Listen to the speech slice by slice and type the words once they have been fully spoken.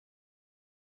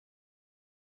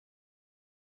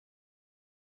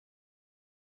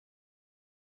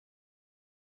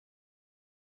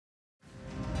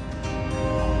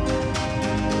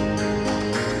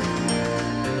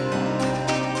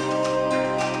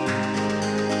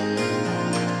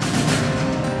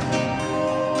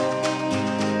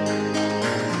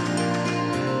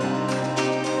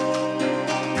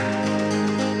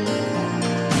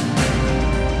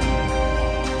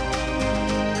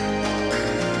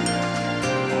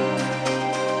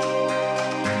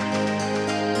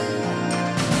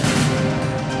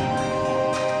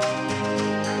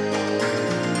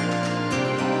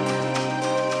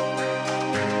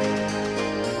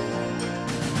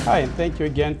Hi, and thank you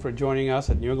again for joining us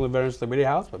at New England Veterans Liberty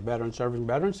House with Veterans Serving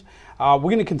Veterans. We're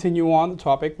going to continue on the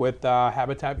topic with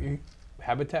Habitat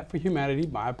for Humanity,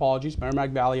 my apologies, Merrimack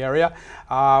Valley area,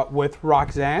 with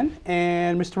Roxanne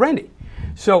and Mr. Randy.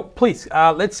 So please,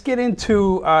 let's get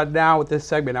into now with this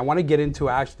segment. I want to get into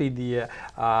actually the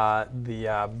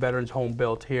veterans home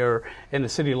built here in the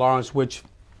city of Lawrence, which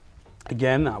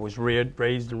again, I was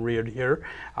raised and reared here.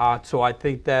 So I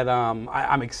think that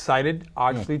I'm excited,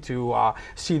 obviously, to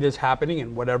see this happening,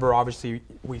 and whatever, obviously,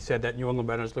 we said that New England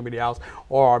Veterans Liberty House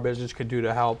or our business could do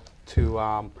to help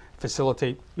to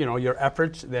facilitate, your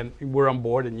efforts, then we're on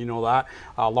board, and you know that.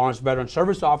 Lawrence Veteran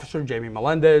Service Officer, Jamie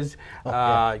Melendez,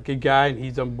 good guy, and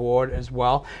he's on board as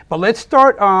well. But let's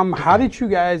start, how did you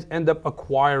guys end up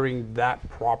acquiring that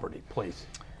property, please?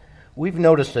 We've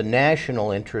noticed a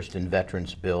national interest in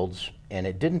veterans builds, and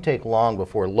it didn't take long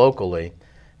before locally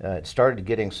it started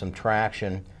getting some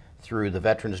traction through the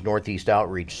Veterans Northeast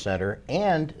Outreach Center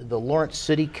and the Lawrence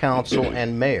City Council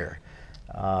and Mayor.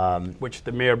 Which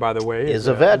the mayor, by the way, is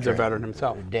a veteran.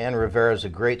 Himself. Dan Rivera is a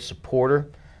great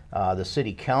supporter. The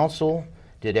City Council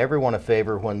did everyone a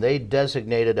favor when they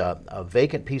designated a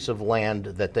vacant piece of land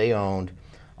that they owned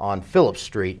on Phillips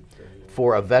Street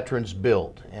for a veterans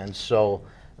build. And so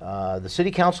the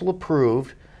City Council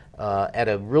approved at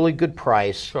a really good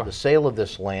price the sale of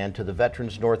this land to the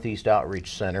Veterans Northeast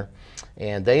Outreach Center,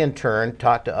 and they in turn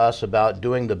talked to us about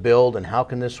doing the build and how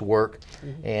can this work.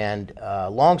 And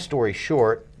long story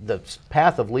short, the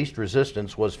path of least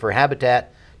resistance was for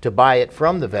Habitat to buy it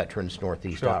from the Veterans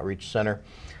Northeast Outreach Center.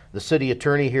 The city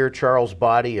attorney here, Charles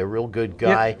Body, a real good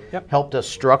guy, helped us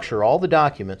structure all the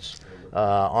documents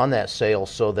on that sale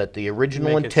so that the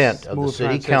original intent of the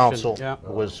City Council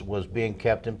was being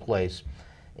kept in place.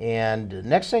 And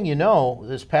next thing you know,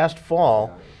 this past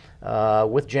fall,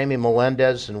 with Jamie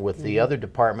Melendez and with the other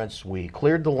departments, we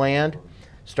cleared the land,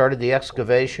 started the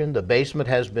excavation, the basement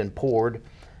has been poured,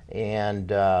 and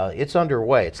it's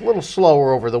underway. It's a little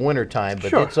slower over the winter time,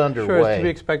 but it's underway. Sure, it's to be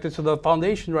expected. So the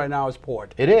foundation right now is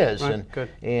poured. It is, right?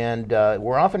 and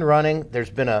we're off and running.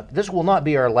 There's been this will not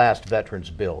be our last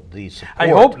veterans build. The support, I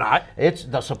hope not.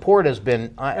 The support has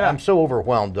been, I'm so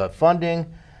overwhelmed.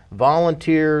 Funding,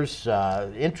 volunteers,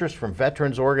 interest from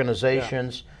veterans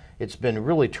organizations, it's been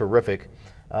really terrific.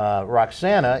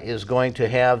 Roxana is going to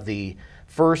have the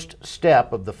first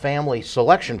step of the family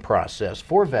selection process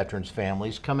for veterans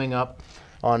families coming up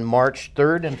on March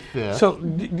 3rd and 5th. So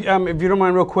if you don't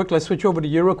mind real quick, let's switch over to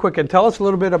you real quick and tell us a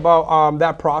little bit about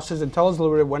that process, and tell us a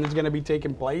little bit when it's going to be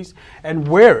taking place and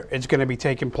where it's going to be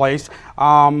taking place,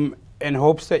 in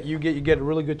hopes that you get a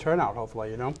really good turnout,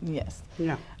 hopefully, Yes.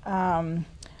 Yeah.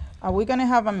 We're going to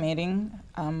have a meeting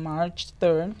on March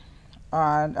 3rd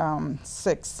at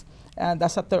 6.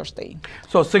 That's a Thursday.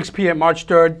 So 6 p.m., March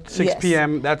 3rd, 6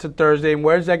 p.m., that's a Thursday. And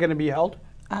where is that going to be held?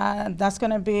 That's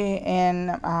going to be in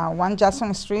 1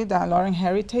 Jackson Street, the Lawrence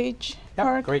Heritage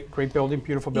Park. Great building,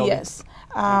 beautiful building. Yes.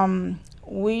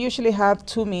 We usually have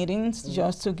 2 meetings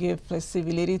just to give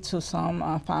flexibility to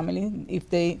some family. If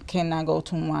they cannot go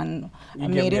to one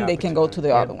meeting, they can go to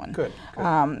the other one. Good.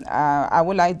 I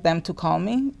would like them to call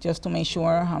me just to make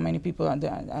sure how many people are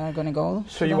going to go.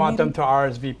 So you want them to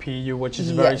RSVP you, which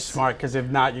is very smart, because if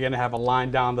not, you're going to have a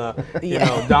line down the,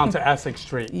 down to Essex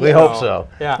Street. We hope so.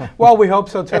 Yeah. Well, we hope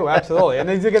so too. Absolutely. And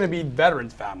these are going to be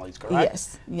veterans families, correct?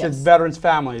 Yes. Just veterans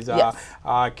families.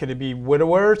 Could it be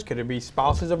widowers? Could it be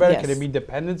spouses of veterans? Could it be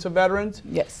dependents of veterans?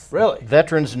 Yes. Really?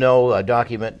 Veterans know a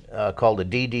document called a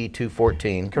DD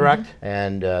 214. Correct.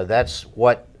 And that's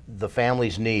what the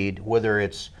families need, whether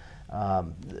it's a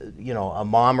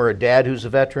mom or a dad who's a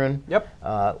veteran. Yep.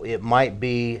 It might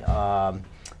be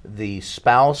the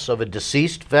spouse of a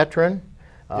deceased veteran.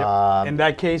 Yep. In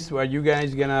that case, are you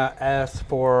guys going to ask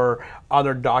for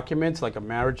other documents, like a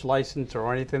marriage license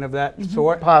or anything of that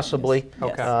sort? Possibly.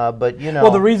 Yes. Okay. But,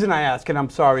 Well, the reason I ask, and I'm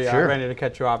sorry, Randy, to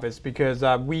cut you off, is because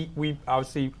we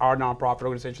obviously, our nonprofit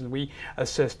organizations, we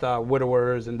assist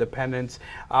widowers and dependents,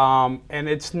 and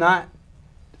it's not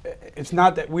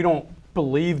that we don't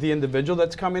believe the individual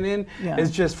that's coming in.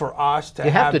 It's just for us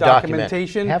to have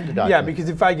documentation. Yeah, because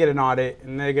if I get an audit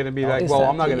and they're going to be like, well,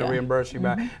 I'm not going to reimburse you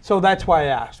back. So that's why I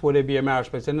asked, would it be a marriage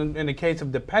place? And in the case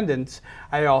of dependents,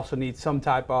 I also need some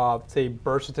type of, say,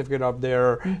 birth certificate of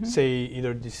their, say,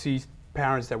 either deceased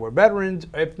parents that were veterans,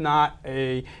 if not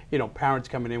parents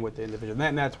coming in with the individual.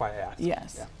 And that's why I asked.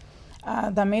 Yes.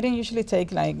 The meeting usually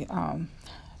take like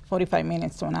 45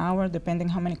 minutes to an hour, depending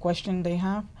how many questions they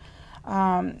have.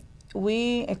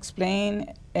 We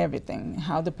explain everything,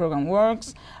 how the program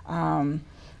works,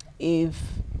 if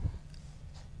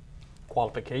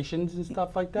qualifications and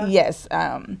stuff like that? Yes.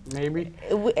 Maybe?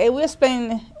 We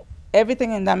explain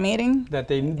everything in that meeting. That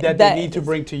they need to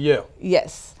bring to you.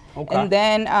 Yes. Okay. And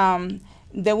then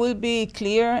they will be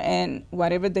clear and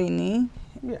whatever they need.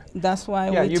 Yeah. That's why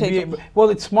Yeah, we take.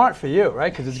 well, it's smart for you,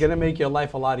 right? Because it's going to make your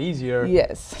life a lot easier.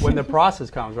 Yes. When the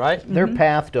process comes, right? Their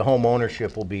path to home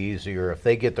ownership will be easier if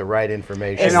they get the right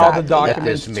information. And all the Exactly. documents At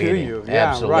this to meeting. you.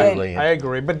 Yeah, Absolutely. right. I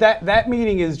agree. But that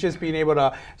meeting is just being able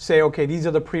to say, okay, these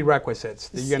are the prerequisites.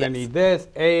 You're going to Yes. need this,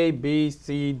 A, B,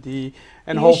 C, D,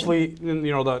 and You hopefully,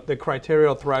 the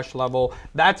criteria thresh level.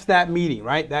 That's that meeting,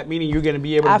 right? That meeting, you're going to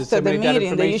be able to After the disseminate that meeting,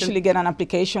 information. they usually get an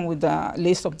application with a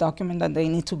list of documents that they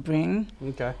need to bring.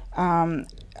 Okay.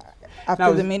 After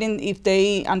Now the is- meeting, if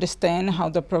they understand how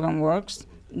the program works,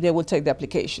 they will take the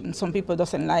application. Some people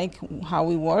doesn't like how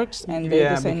it works, and they Yeah,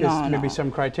 just say because no, maybe no.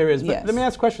 some criteria. But Yes. let me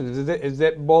ask questions. Is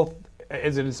it both?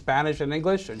 Is it in Spanish and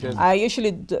English, or just? I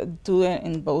usually do it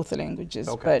in both languages,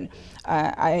 Okay. but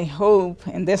I hope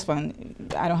in this one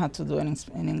I don't have to do it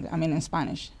in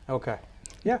Spanish. Okay.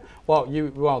 Yeah. Well,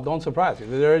 don't surprise you.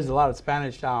 There is a lot of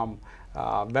Spanish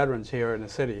veterans here in the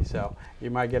city, so you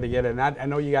might get it. And I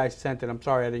know you guys sent it. I'm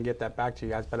sorry I didn't get that back to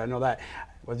you guys, but I know that.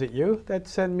 Was it you that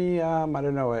sent me, I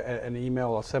don't know, an email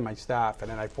or sent my staff,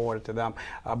 and then I forwarded to them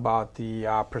about the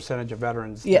percentage of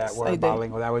veterans Yes, that were I did.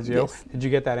 bilingual? That was you? Yes. Did you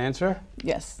get that answer?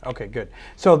 Yes. Okay, good.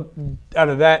 So out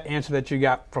of that answer that you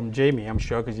got from Jamie, I'm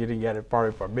sure, because you didn't get it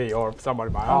probably from me or somebody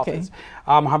in my Okay. office,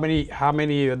 how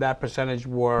many of that percentage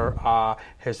were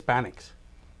Hispanics?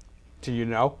 Do you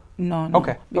know? No, no.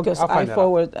 Okay, Because I'll I find that out.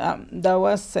 forward that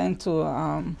was sent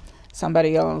to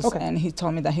somebody else, Okay. and he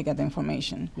told me that he got the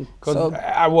information. 'Cause So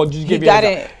I will just he give you got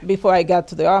it before I got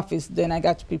to the office. Then I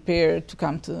got prepared to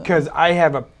come to. because I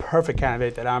have a perfect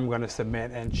candidate that I'm going to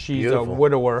submit, and she's Beautiful. a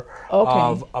widower Okay.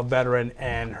 of a veteran,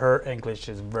 and her English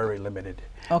is very limited.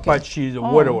 Okay. But she's a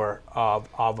widower of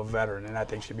a veteran, and I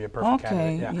think she'd be a perfect Okay,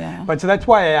 candidate. yeah. But so that's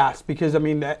why I asked, because I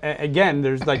mean, again,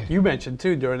 there's like you mentioned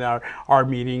too during our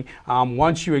meeting.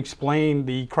 Once you explain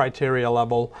the criteria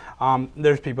level,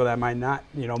 there's people that might not,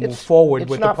 move It's- forward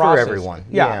it's with not the for process. everyone.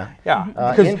 Yeah,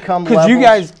 Yeah. Income because you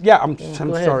levels- guys, I'm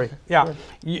go ahead. sorry. Yeah,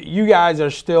 you guys are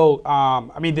still.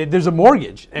 I mean, there's a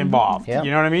mortgage involved. Yeah.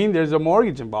 You know what I mean? There's a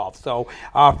mortgage involved. So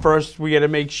first, we got to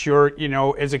make sure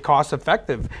is it cost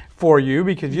effective for you,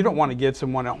 because you don't want to get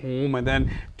someone at home and then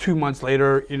 2 months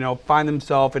later, find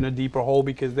themselves in a deeper hole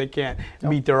because they can't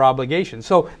meet their obligations.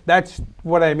 So that's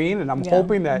what I mean, and I'm Yeah.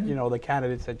 hoping that the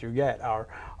candidates that you get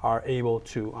are able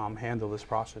to handle this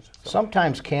process. So.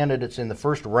 Sometimes candidates in the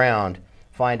first round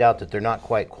find out that they're not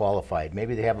quite qualified.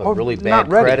 Maybe they have a Or really they're not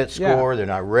bad ready. credit Yeah. score. They're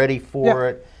not ready for Yeah.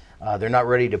 it. They're not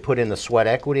ready to put in the sweat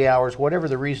equity hours, whatever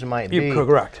the reason might be. You're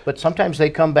correct. But sometimes they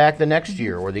come back the next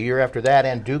year or the year after that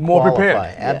and do More qualify.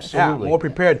 prepared. Absolutely. Yeah, more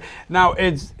prepared. Now,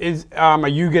 are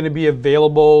you going to be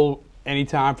available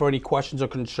anytime for any questions or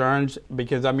concerns?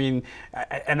 Because I mean,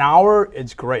 an hour,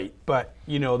 it's great, but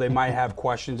they might have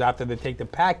questions after they take the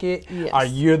packet. Yes. Are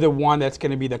you the one that's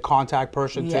going to be the contact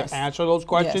person Yes. to answer those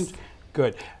questions? Yes.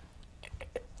 Good.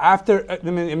 After, let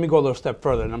me go a little step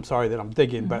further, and I'm sorry that I'm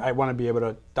digging, but I want to be able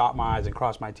to dot my I's and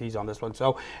cross my T's on this one.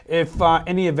 So if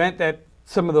any event that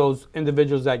some of those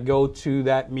individuals that go to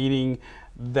that meeting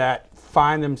that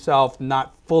find themselves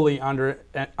not fully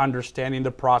understanding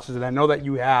the process, and I know that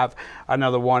you have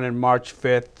another one in March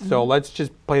 5th, so let's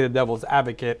just play the devil's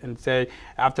advocate and say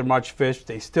after March 5th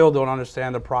they still don't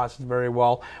understand the process very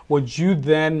well. Would you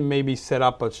then maybe set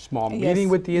up a small Yes, meeting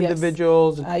with the yes.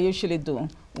 individuals? I usually do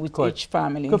with Good. each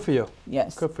family. Good for you.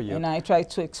 Yes. Good for you. And I try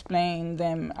to explain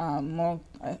them more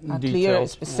clear, Details,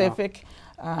 yeah. specific,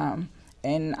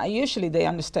 and usually they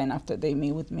understand after they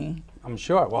meet with me. I'm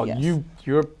sure. Well, Yes.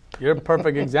 you're a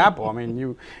perfect example. I mean,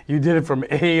 you did it from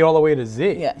A all the way to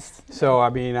Z. Yes. So I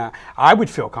mean, I would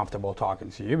feel comfortable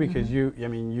talking to you because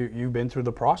you've been through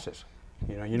the process.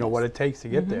 You know what it takes to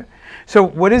get there. So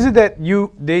what is it that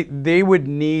they would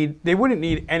need? They wouldn't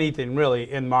need anything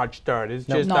really in March 3rd.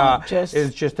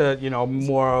 It's just a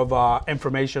more of a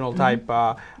informational type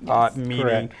meeting.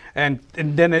 Correct. And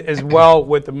then as well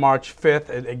with the March 5th,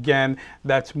 again,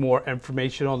 that's more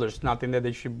informational. There's nothing that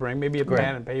they should bring. Maybe a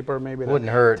pen and paper, maybe Wouldn't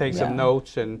hurt. take some Yeah.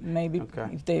 notes and Maybe Okay.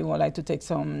 if they would like to take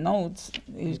some notes,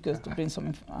 it's good to bring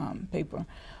some paper,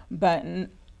 but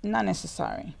not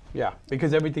necessary. Yeah,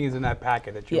 because everything is in that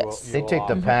packet that you Yes. will. They take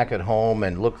the packet home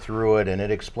and look through it, and it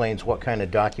explains what kind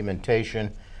of documentation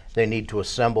they need to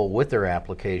assemble with their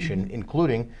application,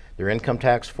 including their income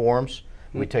tax forms.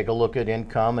 We take a look at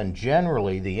income, and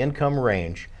generally the income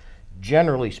range,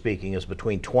 generally speaking, is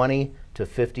between $20,000 to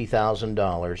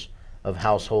 $50,000 of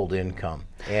household income.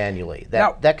 annually.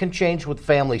 Now- That can change with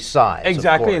family size. of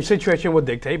Exactly, and course. situation would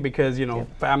dictate because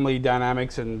family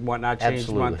dynamics and whatnot change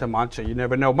Absolutely. month to month, so you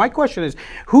never know. My question is,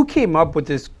 who came up with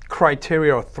this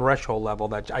criteria or threshold level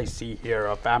that I see here?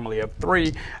 A family of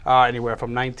 3, anywhere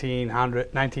from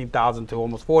 19,000 to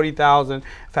almost 40,000.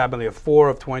 Family of 4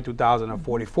 of 22,000 or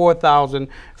 44,000.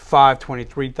 5,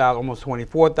 23,000, almost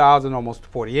 24,000, almost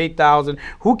 48,000.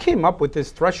 Who came up with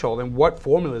this threshold, and what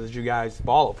formula did you guys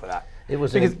follow for that? It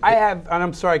was because an- I have, and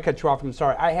I'm sorry I cut you off. I'm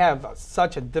sorry. I have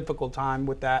such a difficult time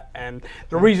with that, and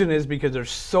the reason is because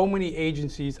there's so many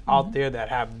agencies out there that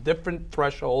have different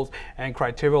thresholds and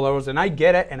criteria levels, and I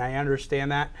get it and I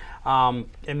understand that.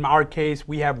 In our case,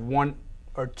 we have 1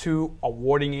 or 2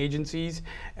 awarding agencies,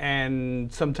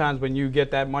 and sometimes when you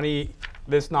get that money,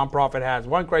 this nonprofit has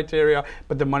one criteria,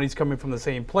 but the money's coming from the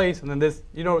same place, and then this,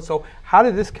 so how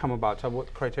did this come about? So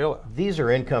what criteria? These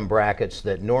are income brackets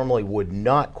that normally would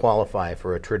not qualify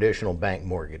for a traditional bank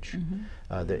mortgage.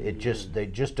 They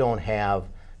just don't have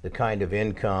the kind of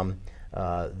income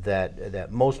that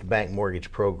most bank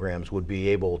mortgage programs would be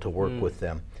able to work with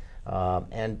them.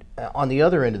 And on the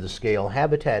other end of the scale,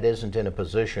 Habitat isn't in a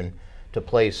position to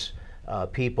place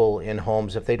people in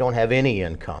homes if they don't have any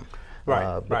income.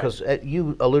 Right, Because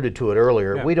you alluded to it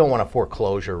earlier, Yeah. we don't want a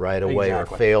foreclosure right away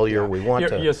Exactly. or failure. Yeah. We want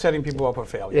You're setting people up for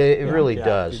failure. It really Yeah,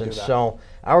 does. you And do that. so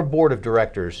our board of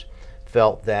directors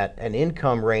felt that an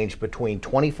income range between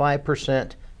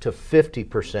 25% to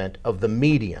 50% of the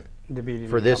median The median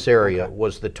for this income, area okay.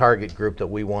 was the target group that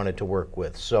we wanted to work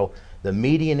with. So the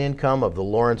median income of the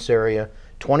Lawrence area,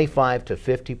 25 to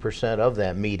 50% of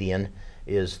that median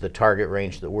is the target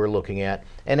range that we're looking at.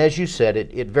 And as you said,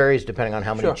 it varies depending on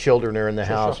how many Sure. children are in the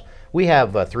house. Sure. We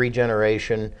have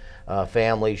 3-generation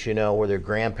families, where their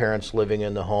grandparents living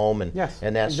in the home and, Yes,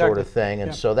 and that sort of exactly. thing. And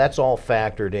Yeah. so that's all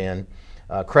factored in.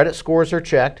 Credit scores are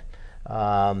checked.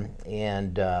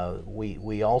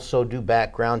 We also do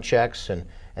background checks.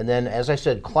 And then, as I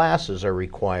said, classes are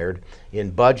required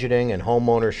in budgeting and home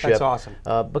ownership. That's awesome.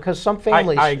 Because some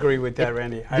families... I agree with that,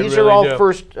 Randy. I These really are all do.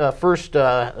 first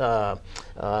I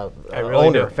really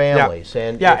owner do. families. Yeah,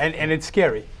 And yeah, if- and it's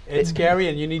scary. It's scary,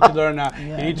 and you need to learn.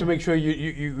 You need to make sure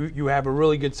you have a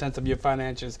really good sense of your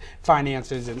finances,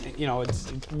 and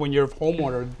it's when you're a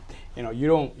homeowner.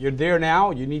 You're there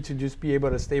now. You need to just be able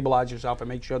to stabilize yourself and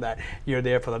make sure that you're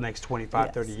there for the next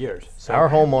 25, 30 years. So Our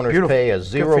homeowners beautiful. pay a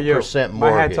Good for you. 0%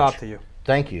 mortgage. My hat's off to you.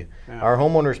 Thank you. Yeah. Our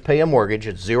homeowners pay a mortgage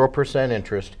at 0%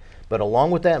 interest, but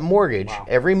along with that mortgage, Wow.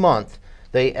 every month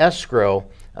they escrow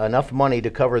enough money to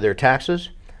cover their taxes,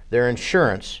 their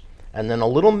insurance, and then a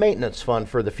little maintenance fund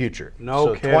for the future. No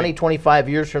so kidding. 20, 25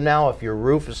 years from now, if your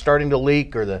roof is starting to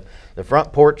leak or the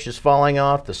front porch is falling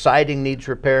off, the siding needs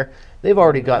repair, they've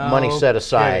already got money No set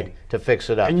aside kidding. to fix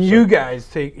it up. And So- you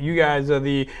guys are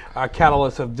the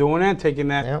catalyst of doing that, taking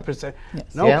that Yeah. percent. Yes.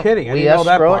 No Yeah, kidding. I we didn't know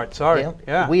that escrow part. it. Sorry.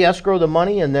 Yeah. We escrow the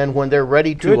money, and then when they're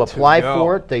ready to Good to apply go.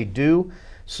 for it, they do.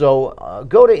 So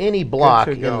go to any block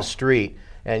to in go. the street,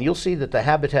 and you'll see that the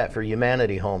Habitat for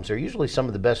Humanity homes are usually some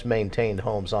of the best maintained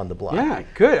homes on the block. Yeah,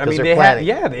 good. I 'Cause mean, they're they have,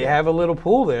 planning. they have a little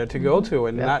pool there to go to,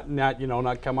 and Yeah.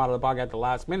 not come out of the box at the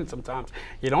last minute. Sometimes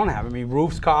you don't have. I mean,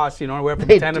 roofs cost anywhere from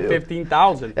They 10 to do.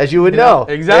 15,000. As you would know.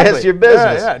 exactly. That's your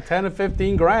business. Yeah, 10 to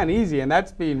 15 grand, easy, and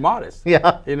that's being modest.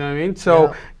 Yeah. You know what I mean? So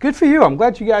Yeah. good for you. I'm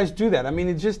glad you guys do that. I mean,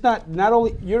 it's just not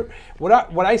only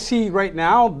what I see right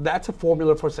now. That's a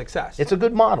formula for success. It's a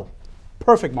good model.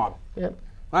 perfect model. Yep.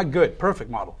 Not good,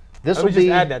 perfect model. This I will would just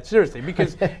be- add that seriously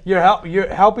because you're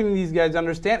helping these guys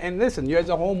understand. And listen, you as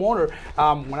a homeowner,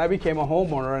 when I became a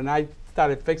homeowner and I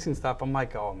started fixing stuff, I'm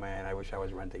like, oh man, I wish I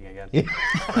was renting again.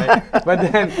 Right?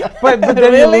 But then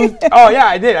Really? you lose, oh yeah,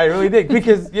 I did, I really did,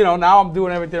 because now I'm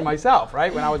doing everything myself,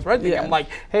 right? When I was renting, Yeah. I'm like,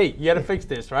 hey, you got to fix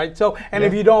this, right? So, and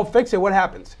if you don't fix it, what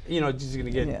happens? It's just gonna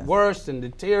get Yes. worse and the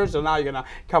tears. So now you're gonna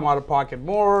come out of pocket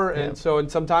more, and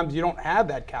sometimes you don't have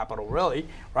that capital really,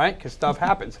 right? Because stuff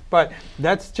happens. But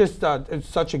that's just it's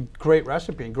such a great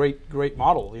recipe and great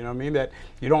model. You know what I mean? That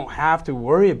you don't have to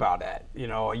worry about that.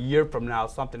 A year from now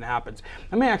something happens.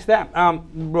 Let me ask that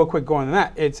real quick. Going on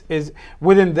that, is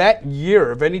within that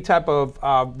year, if any type of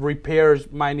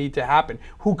repairs might need to happen,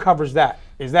 who covers that?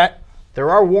 Is that There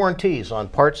are warranties on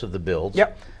parts of the builds.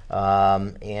 Yep.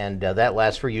 And that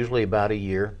lasts for usually about a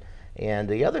year. And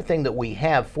the other thing that we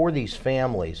have for these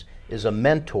families is a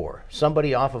mentor,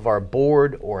 somebody off of our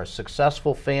board or a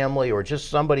successful family or just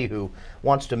somebody who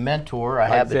wants to mentor a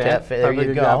Habitat. There perfect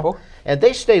you go. example. And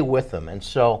they stay with them. And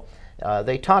so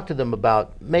they talk to them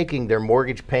about making their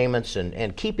mortgage payments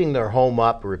and keeping their home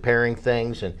up, repairing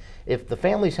things. And if the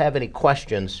families have any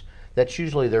questions, that's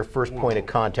usually their first point of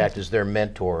contact is their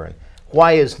mentor. And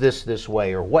why is this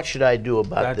way, or what should I do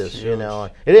about That's this? huge.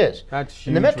 It is. That's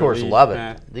And the huge mentors relief, love it.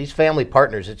 man. These family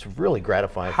partners, it's really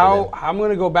gratifying for them. I'm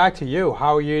going to go back to you.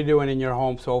 How are you doing in your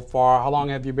home so far? How long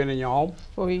have you been in your home?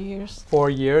 4 years. 4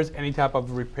 years. Any type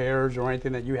of repairs or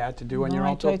anything that you had to do in your No, I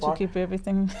home so try far? to keep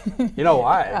everything. You know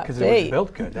why? Because it was Update.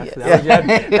 built good. That's,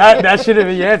 Yes. that should have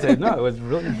been your answer. No, it was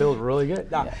really built really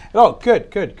good. No. Oh,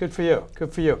 good for you.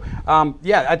 Good for you.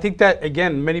 Yeah, I think that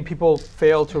again, many people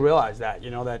fail to realize that.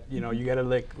 You got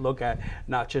to look at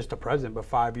not just the present, but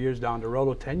 5 years down the road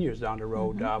or 10 years down the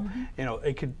road.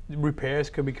 Repairs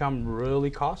could become really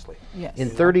costly. Yes. In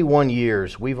 31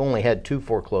 years, we've only had 2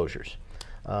 foreclosures.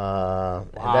 And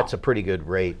that's a pretty good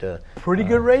rate. Pretty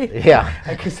good rate? Yeah.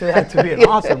 I consider that to be an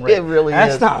awesome rate. It really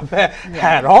That's is. not bad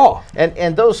at all.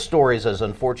 And those stories, as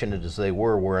unfortunate as they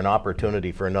were an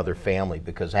opportunity for another family,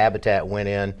 because Habitat went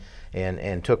in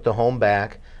and took the home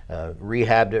back,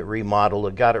 rehabbed it, remodeled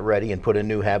it, got it ready, and put a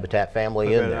new Habitat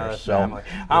family in there. So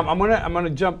I'm gonna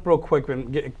jump real quick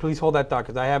and please hold that thought,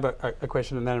 because I have a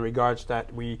question in that in regards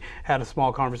that we had a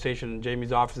small conversation in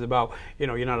Jamie's office about,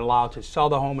 you're not allowed to sell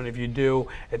the home, and if you do,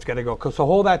 it's gonna go. So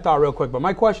hold that thought real quick. But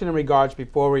my question in regards,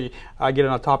 before we get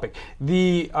on a topic,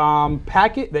 the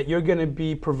packet that you're gonna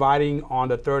be providing on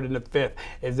the 3rd and the 5th,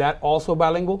 is that also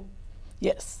bilingual?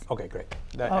 Yes. Okay, great.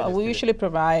 We usually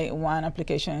provide one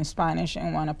application in Spanish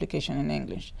and one application in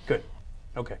English. Good.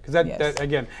 Okay, because Yes. that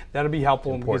again, that'll be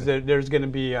helpful, because Important. there's going to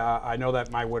be. I know that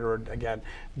my Woodward again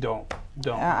don't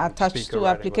Attached speak to or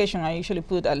write application, I usually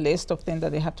put a list of things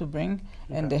that they have to bring,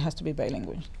 and they has to be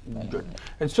bilingual. Good.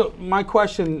 And so my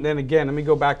question then again, let me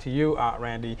go back to you,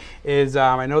 Randy. Is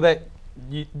I know that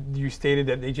you stated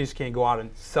that they just can't go out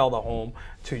and sell the home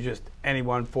to just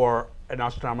anyone for an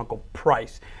astronomical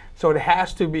price. So it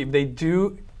has to be, if they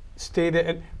do stay there,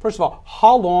 and first of all,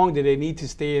 how long do they need to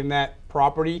stay in that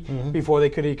property before they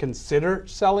could even consider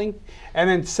selling? And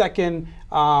then second,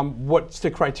 what's the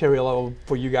criteria level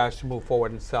for you guys to move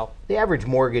forward and sell? the average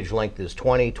mortgage length is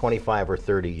 20, 25, or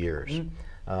 30 years,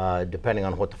 depending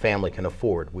on what the family can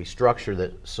afford. We structure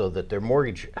that so that their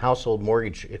household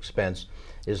mortgage expense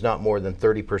is not more than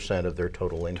 30% of their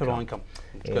total income. Total income.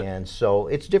 Good. And so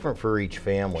it's different for each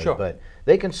family, Sure. but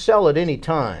they can sell at any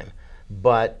time.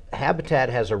 But Habitat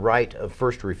has a right of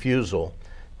first refusal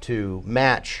to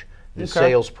match the Okay.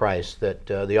 sales price that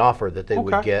the offer that they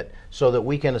would Okay. get, so that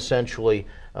we can essentially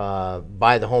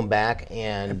buy the home back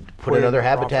and put put another it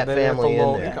Habitat profit there for family in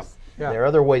low there. income. Yeah. There are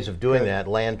other ways of doing Good. that,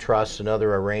 land trusts and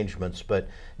other arrangements, but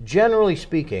generally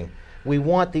speaking, we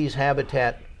want these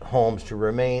Habitat homes to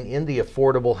remain in the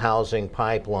affordable housing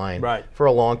pipeline Right. for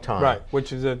a long time. Right,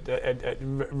 which is a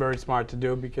very smart to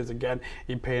do, because again,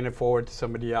 you're paying it forward to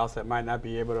somebody else that might not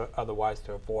be able to otherwise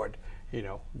to afford,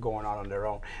 going out on their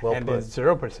own. Well and put. there's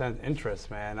 0%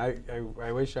 interest, man.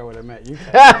 I wish I would have met you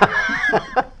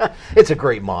guys. It's a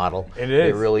great model. It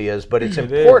is. It really is. But it's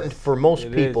It important is. for most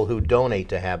It people is. who donate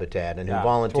to Habitat and Yeah, who to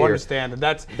volunteer understand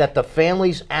that's that the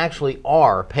families actually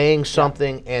are paying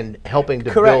something and helping to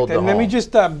correct. build the And let me home.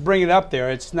 just bring it up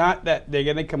there. It's not that they're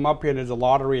going to come up here and there's a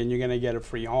lottery and you're going to get a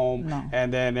free home, No.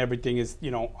 and then everything is,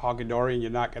 hunky-dory and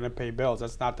you're not going to pay bills.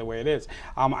 That's not the way it is.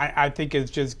 I think it's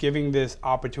just giving this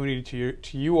opportunity to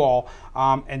you all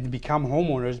and to become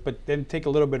homeowners, but then take a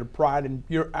little bit of pride, and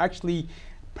you're actually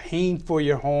paying for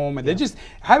your home. And they're just,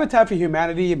 Habitat for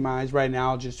Humanity, in my eyes right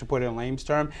now, just to put it in layman's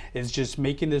term, is just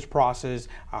making this process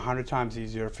 100 times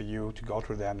easier for you to go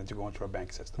through that than to go into a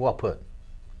bank system. Well put.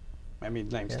 I mean,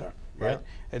 layman's term, Yeah. right?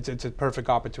 It's a perfect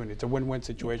opportunity. It's a win-win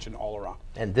situation all around.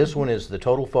 And this one is, the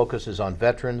total focus is on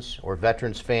veterans or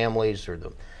veterans' families or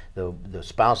the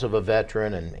spouse of a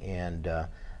veteran, and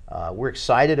we're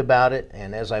excited about it.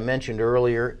 And as I mentioned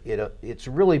earlier, it's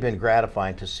really been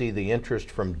gratifying to see the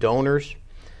interest from donors,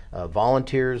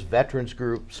 volunteers, veterans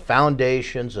groups,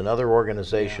 foundations, and other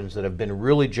organizations that have been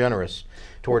really generous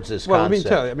towards this Well, concept. let me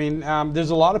tell you, I mean, there's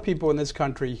a lot of people in this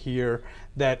country here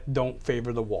that don't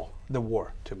favor the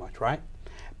war too much, right?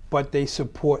 But they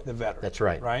support the veterans. That's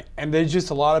right. Right? And there's just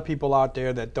a lot of people out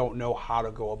there that don't know how to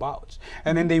go about it.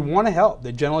 And then they want to help.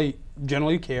 They generally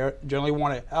care, generally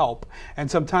want to help,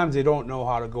 and sometimes they don't know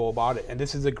how to go about it. And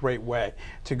this is a great way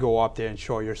to go up there and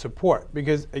show your support.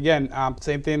 Because again,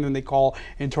 same thing when they call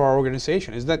into our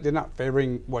organization, is that they're not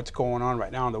favoring what's going on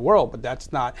right now in the world, but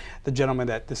that's not the gentleman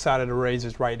that decided to raise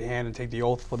his right hand and take the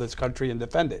oath for this country and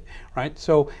defend it, right?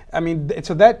 So, I mean,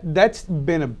 so that's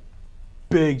been a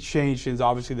big change since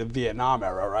obviously the Vietnam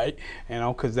era, right?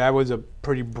 Because that was a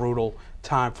pretty brutal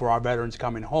time for our veterans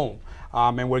coming home.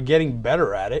 And we're getting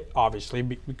better at it,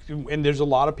 obviously. And there's a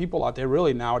lot of people out there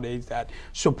really nowadays that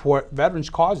support veterans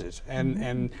causes.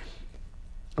 And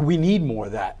we need more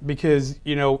of that because,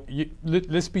 you know,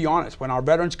 let's be honest, when our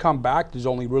veterans come back, there's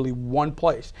only really one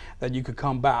place that you could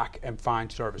come back and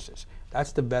find services.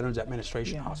 That's the Veterans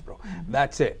Administration Hospital.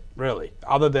 That's it, really.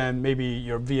 Other than maybe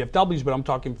your VFWs, but I'm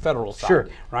talking federal side, Sure.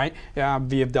 right?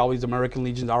 VFWs, American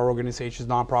Legions, our organizations,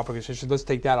 nonprofit organizations. Let's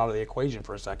take that out of the equation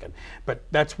for a second. But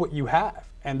that's what you have,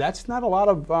 and that's not a lot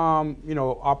of you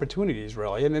know, opportunities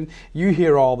really. And then you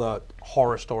hear all the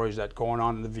horror stories that going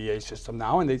on in the VA system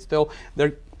now, and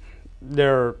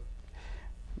they're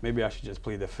maybe I should just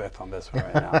plead the fifth on this one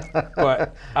right now.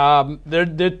 But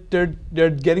they're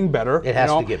getting better. It has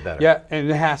to get better. Yeah, and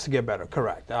it has to get better.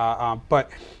 Correct.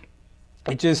 But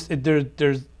there's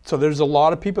a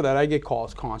lot of people that I get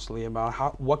calls constantly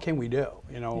about what can we do?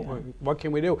 You know, what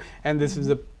can we do? And this is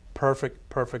a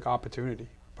perfect opportunity.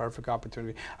 Perfect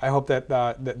opportunity. I hope that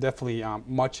that definitely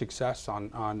much success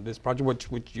on this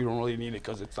project, which you don't really need it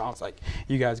because it sounds like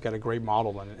you guys got a great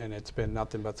model and it's been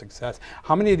nothing but success.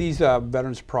 How many of these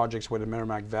veterans projects with the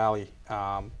Merrimack Valley,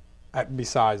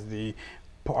 besides the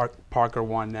Parker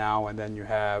one now, and then you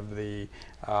have the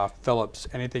Phillips,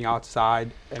 anything outside,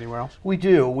 anywhere else? We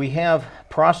do. We have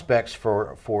prospects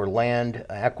for land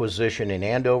acquisition in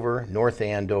Andover, North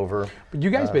Andover. But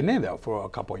you guys been in though for a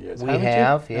couple of years, We haven't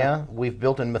have, you? yeah. We've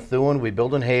built in Methuen, we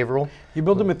built in Haverhill. You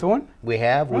built in Methuen? We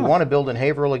have. We want to build in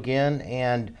Haverhill again,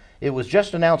 and it was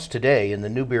just announced today in the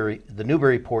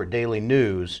Newburyport Daily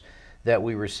News that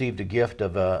we received a gift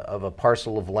of a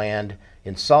parcel of land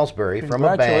in Salisbury from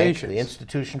a bank, the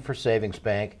Institution for Savings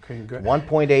Bank,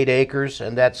 1.8 acres,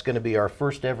 and that's going to be our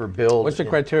first ever build. What's the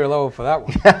criteria level for that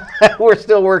one? We're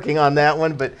still working on that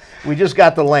one, but we just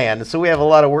got the land, so we have a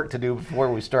lot of work to do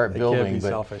before we start building. Can't be but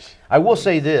selfish. I will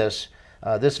say this,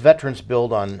 this veterans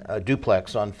build on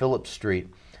duplex on Phillips Street.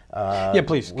 Yeah,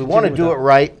 please. We want to do it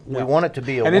right. Yeah. We want it to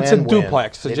be a and win-win. it's a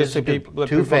duplex, so it just so two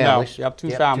people families. know. Yep,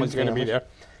 two families are going to be there.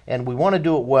 And we want to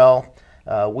do it well.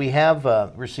 We have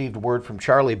received word from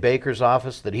Charlie Baker's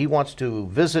office that he wants to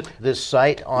visit this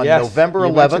site on November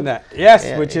 11th. That.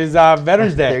 Yes, which is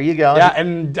Veterans Day. There you go. Yeah,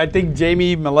 and I think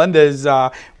Jamie Melendez,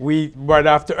 right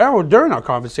after, during our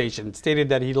conversation, stated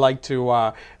that he'd like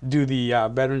to do the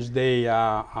Veterans Day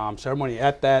ceremony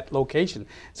at that location.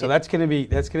 So that's going to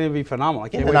be phenomenal. I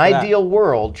can't wait In for an that. ideal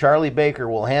world, Charlie Baker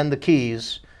will hand the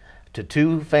keys to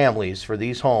 2 families for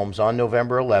these homes on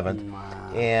November 11th.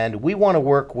 Wow. And we want to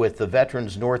work with the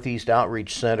Veterans Northeast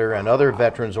Outreach Center and other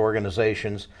veterans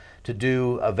organizations to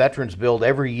do a veterans build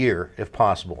every year if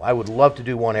possible. I would love to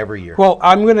do one every year. Well,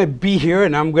 I'm going to be here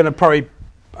and I'm going to probably,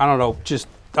 I don't know, just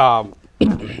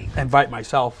invite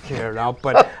myself here now,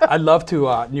 but I'd love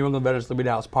to New England Veterans Liberty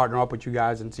House partner up with you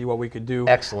guys and see what we could do.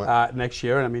 Excellent. Next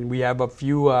year. And I mean, we have a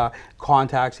few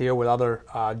contacts here with other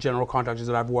general contractors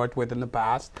that I've worked with in the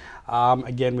past.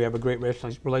 Again, we have a great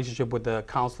relationship with the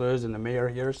counselors and the mayor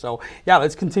here. So yeah,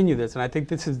 let's continue this. And I think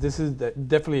this is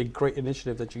definitely a great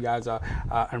initiative that you guys are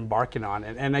embarking on.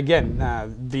 And again,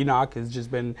 VNOC has just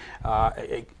been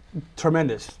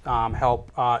tremendous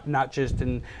help, not just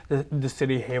in the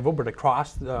city of Haverhill, but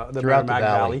across the Merrimack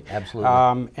Valley. Absolutely.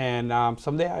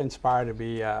 Someday I aspire to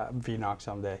be VNOC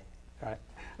someday. Right?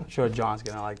 I'm sure John's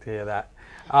gonna like to hear that.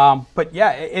 But yeah,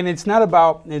 and it's not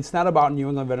about New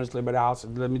England Veterans Liberty House.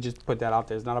 Let me just put that out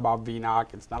there. It's not about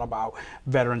VNOC. It's not about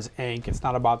Veterans Inc. It's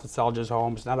not about the Selgers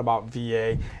Home. It's not about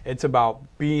VA. It's about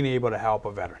being able to help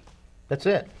a veteran. That's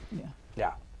it. Yeah.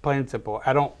 Yeah. Plain and simple.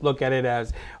 I don't look at it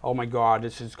as, oh my God,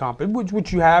 this is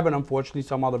which you have, and unfortunately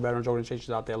some other veterans organizations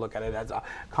out there look at it as a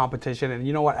competition. And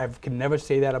you know what? I can never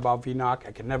say that about VNOC.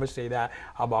 I can never say that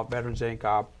about Veterans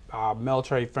Inc.,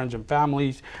 military friends and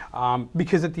families,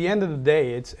 because at the end of the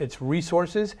day, it's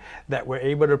resources that we're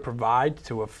able to provide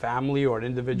to a family or an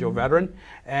individual veteran,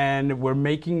 and we're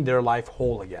making their life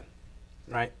whole again,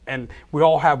 right? And we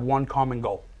all have one common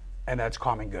goal, and that's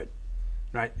common good,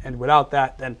 right? And without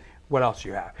that, then what else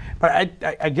you have? But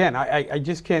I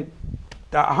just can't.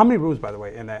 How many rooms, by the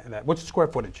way, in that? What's the square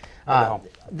footage of the home?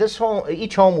 This home,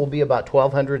 each home will be about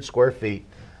 1,200 square feet.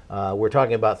 We're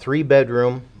talking about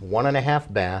 3-bedroom,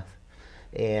 1.5 bath,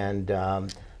 and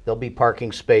there'll be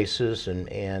parking spaces.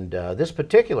 And this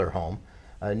particular home,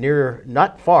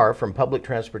 not far from public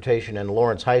transportation and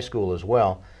Lawrence High School as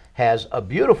well, has a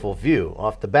beautiful view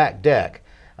off the back deck.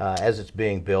 As it's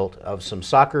being built, of some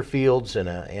soccer fields and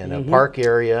a park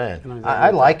area, and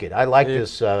I like it. I like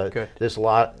this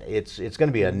lot. It's going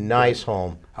to be a nice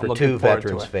home for 2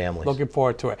 veterans families. Looking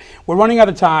forward to it. We're running out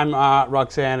of time,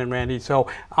 Roxanne and Randy. So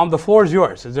the floor is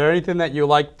yours. Is there anything that you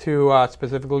like to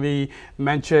specifically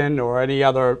mention, or any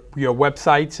other your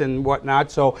websites and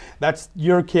whatnot? So that's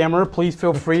your camera. Please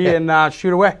feel free and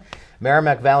shoot away.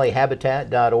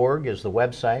 MerrimackValleyHabitat.org is the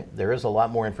website. There is a lot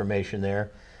more information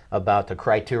there. about the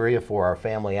criteria for our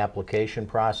family application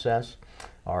process.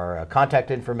 Our contact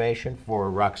information for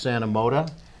Roxana Mota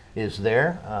is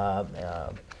there.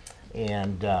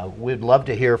 And we'd love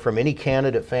to hear from any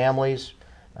candidate families.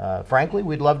 Frankly,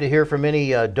 we'd love to hear from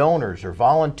any donors or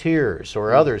volunteers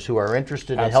or others who are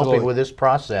interested in helping with this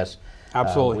process.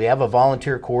 Absolutely. We have a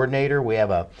volunteer coordinator. We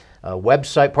have a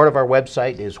website. Part of our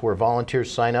website is where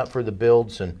volunteers sign up for the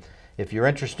builds. And if you're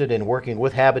interested in working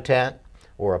with Habitat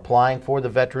or applying for the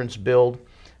Veterans Build,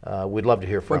 we'd love to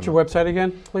hear from you. What's your website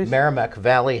again, please?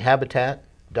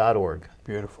 MeramecValleyHabitat.org.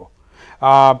 Beautiful.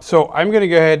 So I'm going to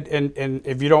go ahead and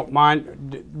if you don't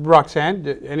mind, Roxanne,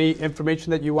 any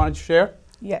information that you wanted to share?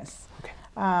 Yes. Okay.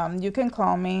 You can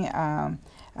call me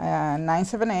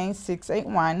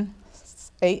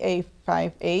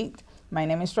 978-681-8858. My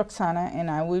name is Roxana, and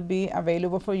I will be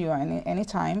available for you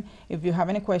anytime. If you have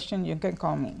any question, you can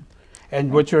call me.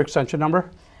 And what's your extension number?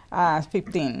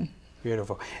 15.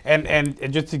 Beautiful.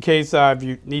 And just in case if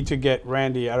you need to get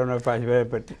Randy, I don't know if I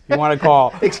read, but you want to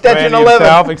call Extension Randy 11.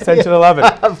 himself, Extension 11.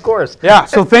 Of course. Yeah,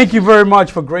 so thank you very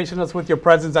much for gracing us with your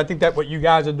presence. I think that what you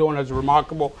guys are doing is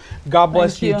remarkable. God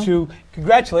bless you too.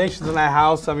 Congratulations on that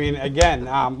house. I mean, again,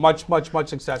 much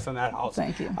success on that house.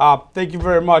 Thank you. Thank you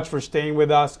very much for staying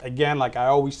with us. Again, like I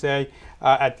always say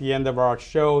at the end of our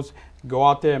shows, go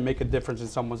out there and make a difference in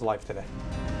someone's life today.